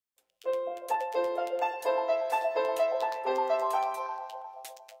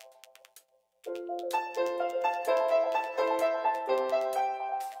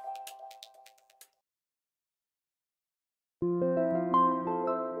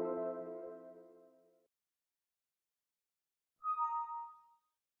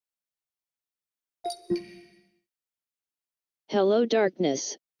Hello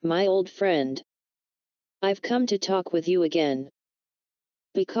darkness, my old friend. I've come to talk with you again.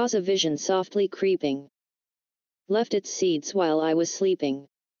 Because a vision softly creeping left its seeds while I was sleeping.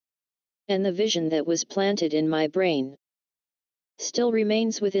 And the vision that was planted in my brain still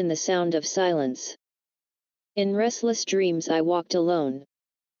remains within the sound of silence. In restless dreams I walked alone.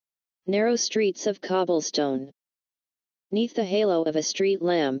 Narrow streets of cobblestone. 'Neath the halo of a street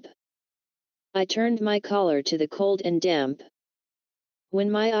lamp. I turned my collar to the cold and damp. When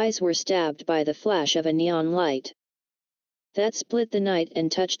my eyes were stabbed by the flash of a neon light that split the night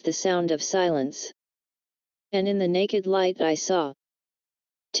and touched the sound of silence. And in the naked light I saw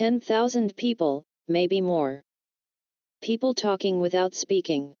 10,000 people, maybe more. People talking without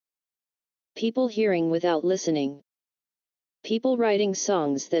speaking. People hearing without listening. People writing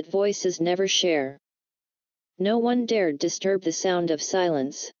songs that voices never share. No one dared disturb the sound of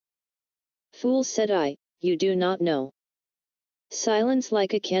silence. Fool, said I, you do not know. Silence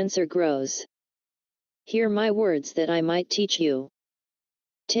like a cancer grows. Hear my words that I might teach you.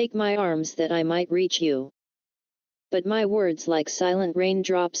 Take my arms that I might reach you. But my words like silent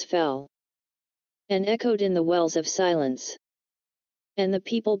raindrops fell and echoed in the wells of silence. And the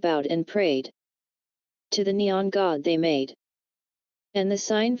people bowed and prayed to the neon god they made. And the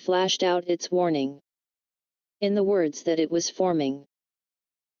sign flashed out its warning in the words that it was forming.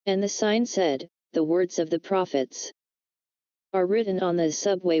 And the sign said, the words of the prophets are written on the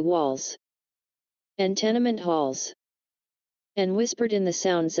subway walls and tenement halls, and whispered in the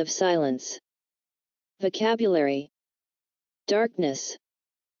sounds of silence. Vocabulary: darkness,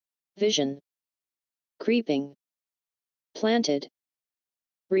 vision, creeping, planted,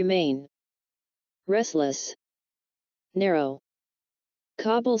 remain, restless, narrow,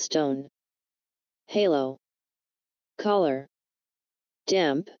 cobblestone, halo, collar,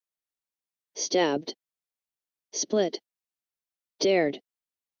 damp, stabbed, split, dared,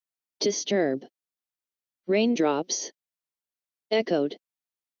 disturb, raindrops, echoed,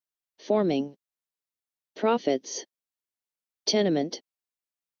 forming, prophets, tenement,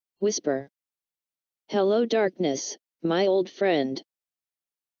 whisper. Hello darkness, my old friend.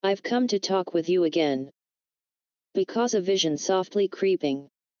 I've come to talk with you again. Because a vision softly creeping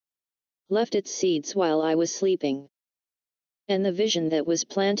left its seeds while I was sleeping. And the vision that was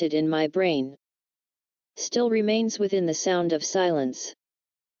planted in my brain still remains within the sound of silence.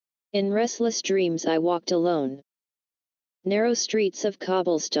 In restless dreams I walked alone. Narrow streets of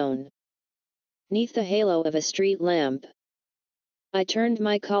cobblestone. 'Neath the halo of a street lamp. I turned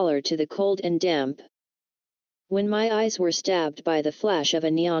my collar to the cold and damp. When my eyes were stabbed by the flash of a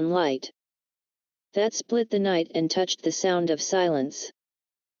neon light that split the night and touched the sound of silence.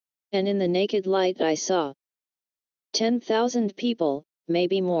 And in the naked light I saw 10,000 people,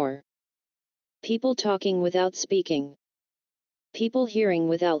 maybe more. People talking without speaking. People hearing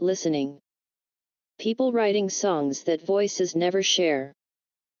without listening. People writing songs that voices never share.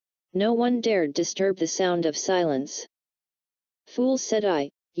 No one dared disturb the sound of silence. Fool, said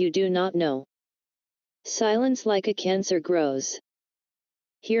I, you do not know. Silence like a cancer grows.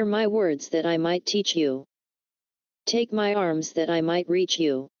 Hear my words that I might teach you. Take my arms that I might reach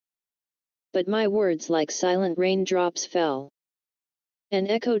you. But my words like silent raindrops fell and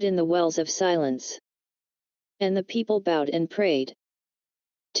echoed in the wells of silence. And the people bowed and prayed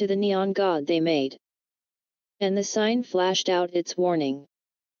to the neon god they made. And the sign flashed out its warning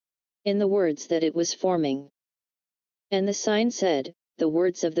in the words that it was forming. And the sign said, the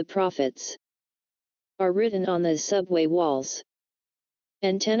words of the prophets are written on the subway walls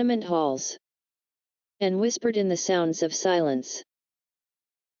and tenement halls, and whispered in the sounds of silence.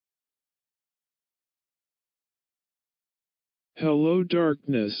 Hello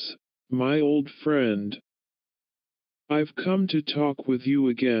darkness, my old friend. I've come to talk with you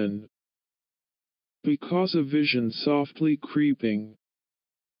again. Because a vision softly creeping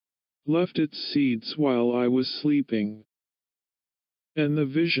left its seeds while I was sleeping. And the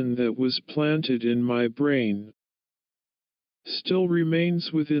vision that was planted in my brain still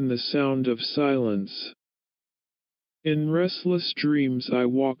remains within the sound of silence. In restless dreams I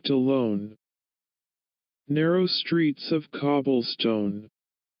walked alone. Narrow streets of cobblestone.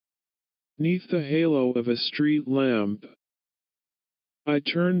 'Neath the halo of a street lamp. I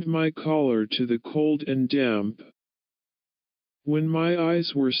turned my collar to the cold and damp. When my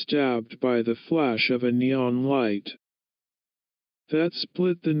eyes were stabbed by the flash of a neon light that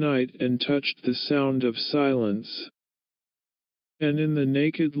split the night and touched the sound of silence. And in the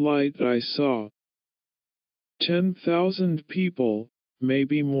naked light I saw 10,000 people,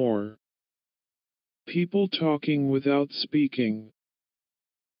 maybe more. People talking without speaking.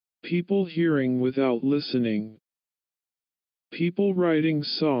 People hearing without listening. People writing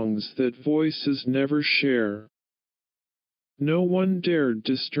songs that voices never share. No one dared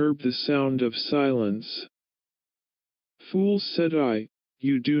disturb the sound of silence. Fool, said I,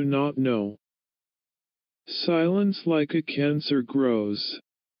 you do not know. Silence like a cancer grows.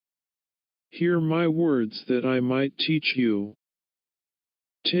 Hear my words that I might teach you.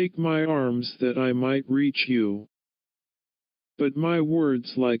 Take my arms that I might reach you. But my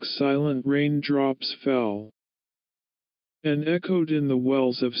words like silent raindrops fell, and echoed in the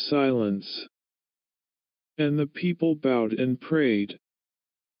wells of silence. And the people bowed and prayed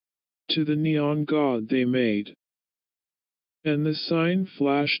to the neon god they made. And the sign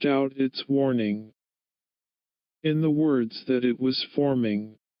flashed out its warning in the words that it was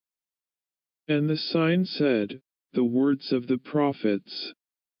forming. And the sign said, the words of the prophets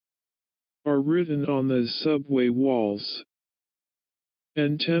are written on the subway walls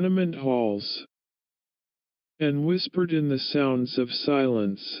and tenement halls, and whispered in the sounds of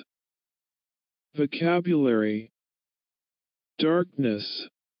silence. Vocabulary, darkness,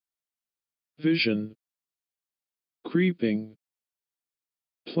 vision, creeping,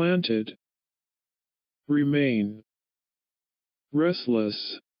 planted, remain,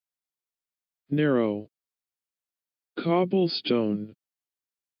 restless, narrow, cobblestone,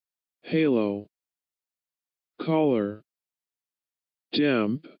 halo, collar,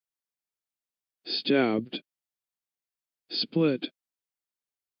 damp, stabbed, split,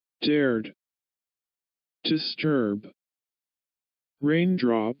 dared, disturb,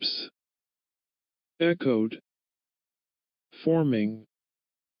 raindrops, echoed, forming,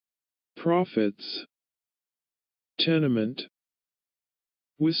 prophets, tenement,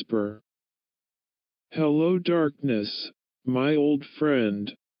 whisper. Hello darkness, my old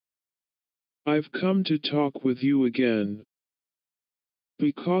friend. I've come to talk with you again,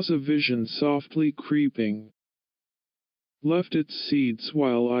 because a vision softly creeping left its seeds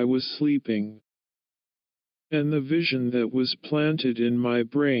while I was sleeping, and the vision that was planted in my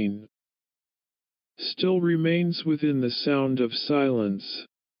brain still remains within the sound of silence.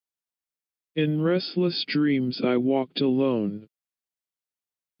 In restless dreams I walked alone,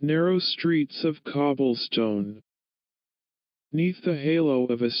 narrow streets of cobblestone, 'neath the halo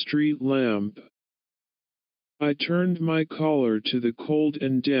of a street lamp. I turned my collar to the cold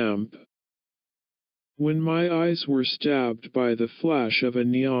and damp, when my eyes were stabbed by the flash of a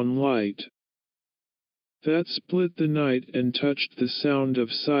neon light that split the night and touched the sound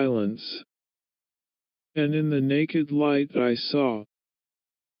of silence. And in the naked light I saw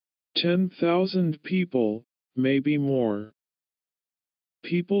 10,000 people, maybe more.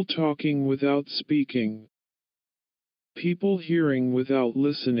 People talking without speaking. People hearing without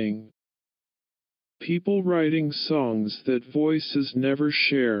listening. People writing songs that voices never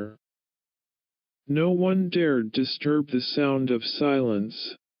share. No one dared disturb the sound of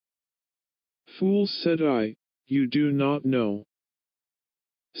silence. Fool, said I, you do not know.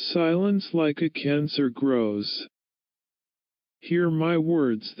 Silence like a cancer grows. Hear my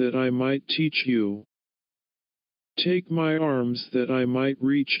words that I might teach you. Take my arms that I might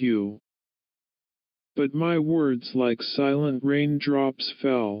reach you. But my words like silent raindrops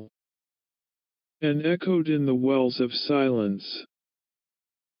fell, and echoed in the wells of silence.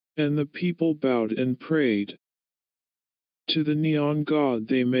 And the people bowed and prayed to the neon god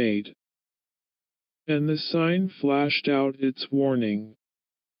they made. And the sign flashed out its warning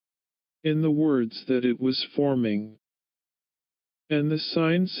in the words that it was forming. And the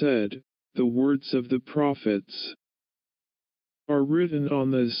sign said, the words of the prophets are written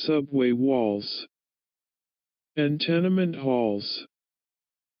on the subway walls and tenement halls,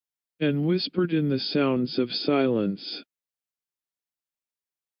 and whispered in the sounds of silence.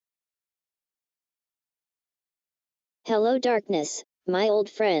 Hello darkness, my old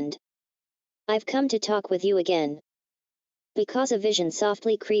friend. I've come to talk with you again, because a vision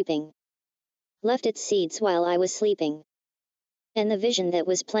softly creeping left its seeds while I was sleeping, and the vision that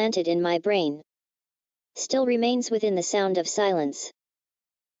was planted in my brain still remains within the sound of silence.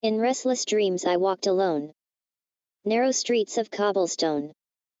 In restless dreams I walked alone, narrow streets of cobblestone,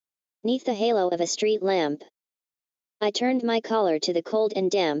 'neath the halo of a street lamp. I turned my collar to the cold and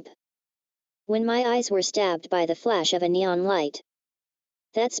damp, when my eyes were stabbed by the flash of a neon light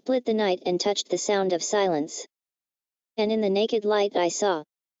that split the night and touched the sound of silence. And in the naked light I saw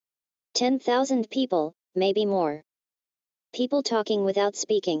 10,000 people, maybe more. People talking without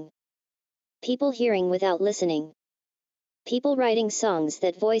speaking. People hearing without listening. People writing songs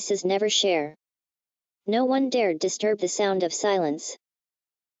that voices never share. No one dared disturb the sound of silence.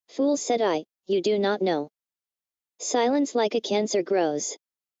 Fool, said I, you do not know. Silence like a cancer grows.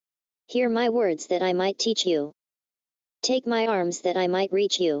 Hear my words that I might teach you. Take my arms that I might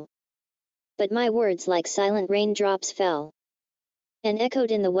reach you. But my words like silent raindrops fell, and echoed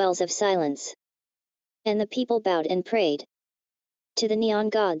in the wells of silence. And the people bowed and prayed to the neon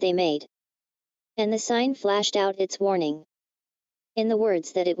god they made. And the sign flashed out its warning in the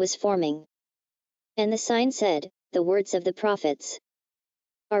words that it was forming. And the sign said, the words of the prophets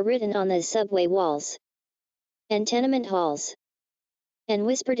are written on the subway walls and tenement halls, and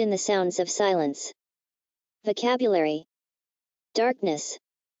whispered in the sounds of silence. Vocabulary: darkness,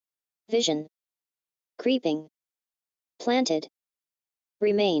 vision, creeping, planted,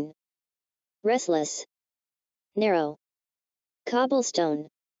 remain, restless, narrow, cobblestone,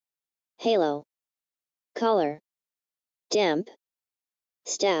 halo, collar, damp,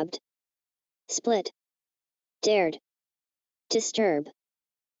 stabbed, split, dared, disturb,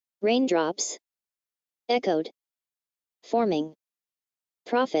 raindrops, echoed, forming,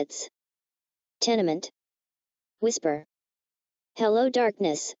 prophets, tenement, whisper. Hello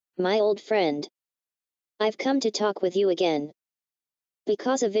darkness, my old friend. I've come to talk with you again.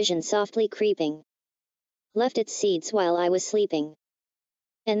 Because a vision softly creeping left its seeds while I was sleeping.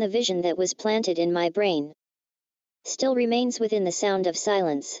 And the vision that was planted in my brain still remains within the sound of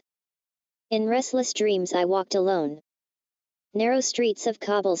silence. In restless dreams I walked alone. Narrow streets of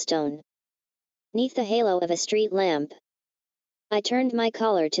cobblestone. 'Neath the halo of a street lamp. I turned my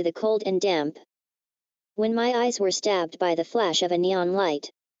collar to the cold and damp, when my eyes were stabbed by the flash of a neon light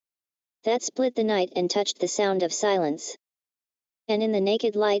that split the night and touched the sound of silence. And in the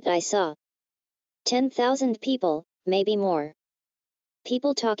naked light I saw 10,000 people, maybe more.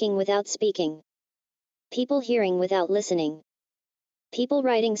 People talking without speaking. People hearing without listening. People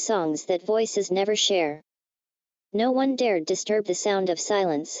writing songs that voices never share. No one dared disturb the sound of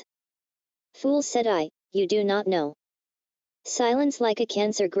silence. Fool, said I, you do not know. Silence like a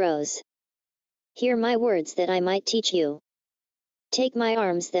cancer grows. Hear my words that I might teach you. Take my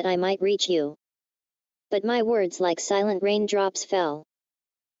arms that I might reach you. But my words like silent raindrops fell,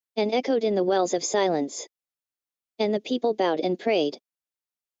 and echoed in the wells of silence. And the people bowed and prayed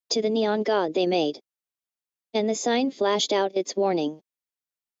to the neon god they made. And the sign flashed out its warning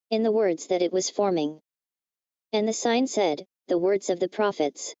in the words that it was forming. And the sign said, the words of the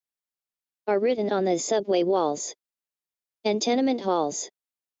prophets are written on the subway walls and tenement halls,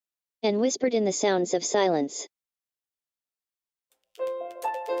 and whispered in the sounds of silence.